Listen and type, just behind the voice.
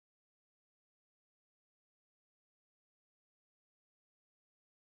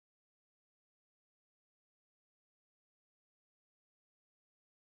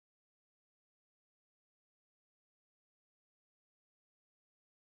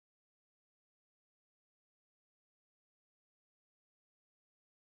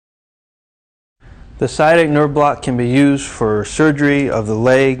The sciatic nerve block can be used for surgery of the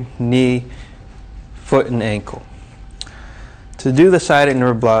leg, knee, foot, and ankle. To do the sciatic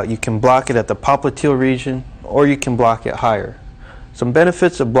nerve block, you can block it at the popliteal region or you can block it higher. Some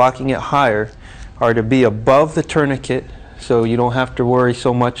benefits of blocking it higher are to be above the tourniquet, so you don't have to worry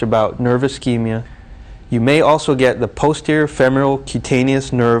so much about nerve ischemia. You may also get the posterior femoral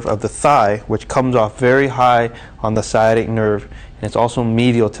cutaneous nerve of the thigh, which comes off very high on the sciatic nerve, and it's also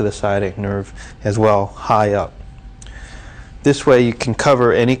medial to the sciatic nerve as well, high up. This way you can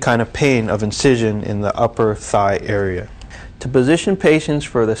cover any kind of pain of incision in the upper thigh area. To position patients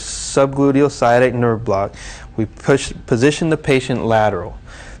for the subgluteal sciatic nerve block, we position the patient lateral.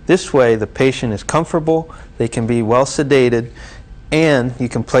 This way the patient is comfortable, they can be well sedated, and you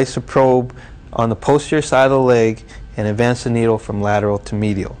can place a probe on the posterior side of the leg and advance the needle from lateral to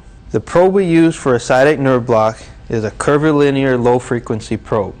medial. The probe we use for a sciatic nerve block is a curvilinear low frequency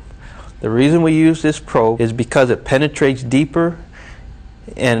probe. The reason we use this probe is because it penetrates deeper,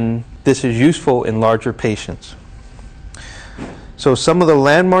 and this is useful in larger patients. So some of the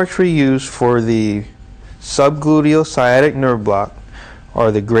landmarks we use for the subgluteal sciatic nerve block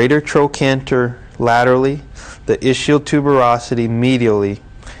are the greater trochanter laterally, the ischial tuberosity medially,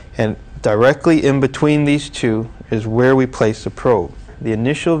 and directly in between these two is where we place the probe. The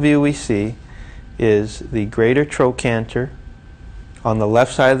initial view we see is the greater trochanter on the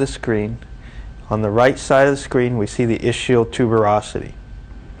left side of the screen. On the right side of the screen we see the ischial tuberosity.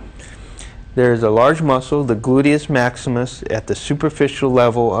 There is a large muscle, the gluteus maximus, at the superficial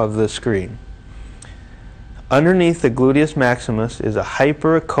level of the screen. Underneath the gluteus maximus is a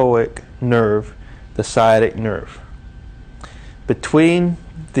hyperechoic nerve, the sciatic nerve. Between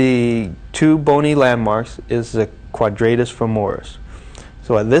the two bony landmarks is the quadratus femoris.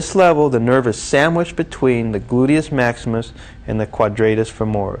 So at this level the nerve is sandwiched between the gluteus maximus and the quadratus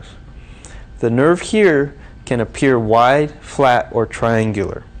femoris. The nerve here can appear wide, flat, or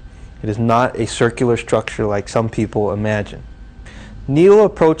triangular. It is not a circular structure like some people imagine. Needle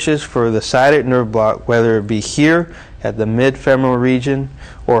approaches for the sciatic nerve block, whether it be here at the mid-femoral region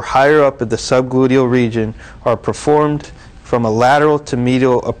or higher up at the subgluteal region, are performed from a lateral to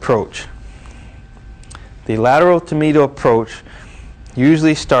medial approach. The lateral to medial approach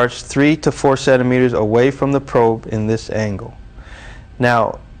usually starts 3 to 4 centimeters away from the probe in this angle.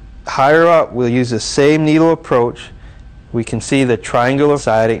 Now, higher up we'll use the same needle approach. We can see the triangular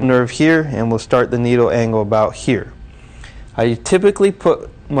sciatic nerve here, and we'll start the needle angle about here. I typically put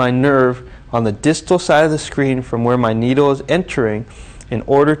my nerve on the distal side of the screen from where my needle is entering in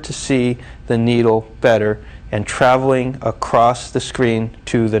order to see the needle better and traveling across the screen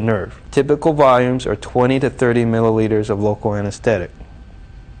to the nerve. Typical volumes are 20 to 30 milliliters of local anesthetic.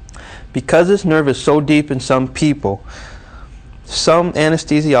 Because this nerve is so deep in some people, some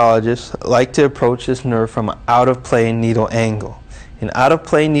anesthesiologists like to approach this nerve from an out-of-plane needle angle. An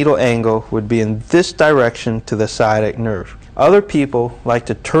out-of-plane needle angle would be in this direction to the sciatic nerve. Other people like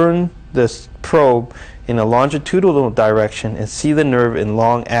to turn this probe in a longitudinal direction and see the nerve in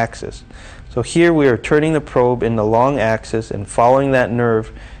long axis. So here we are turning the probe in the long axis and following that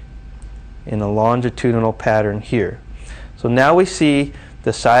nerve in a longitudinal pattern here. So now we see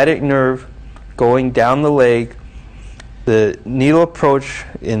the sciatic nerve going down the leg. The needle approach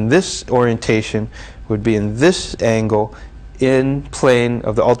in this orientation would be in this angle in plane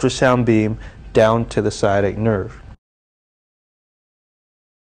of the ultrasound beam down to the sciatic nerve.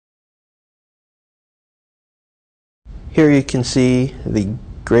 Here you can see the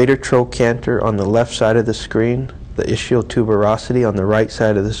greater trochanter on the left side of the screen, the ischial tuberosity on the right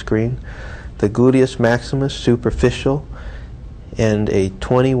side of the screen, the gluteus maximus superficial, and a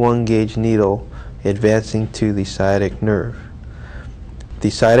 21 gauge needle advancing to the sciatic nerve. The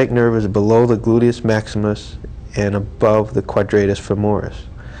sciatic nerve is below the gluteus maximus and above the quadratus femoris.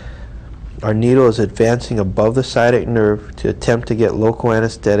 Our needle is advancing above the sciatic nerve to attempt to get local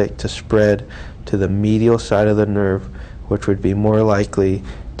anesthetic to spread to the medial side of the nerve, which would be more likely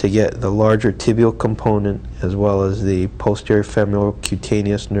to get the larger tibial component as well as the posterior femoral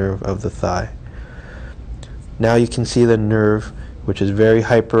cutaneous nerve of the thigh. Now you can see the nerve, which is very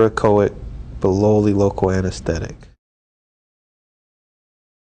hyperechoic, below the local anesthetic.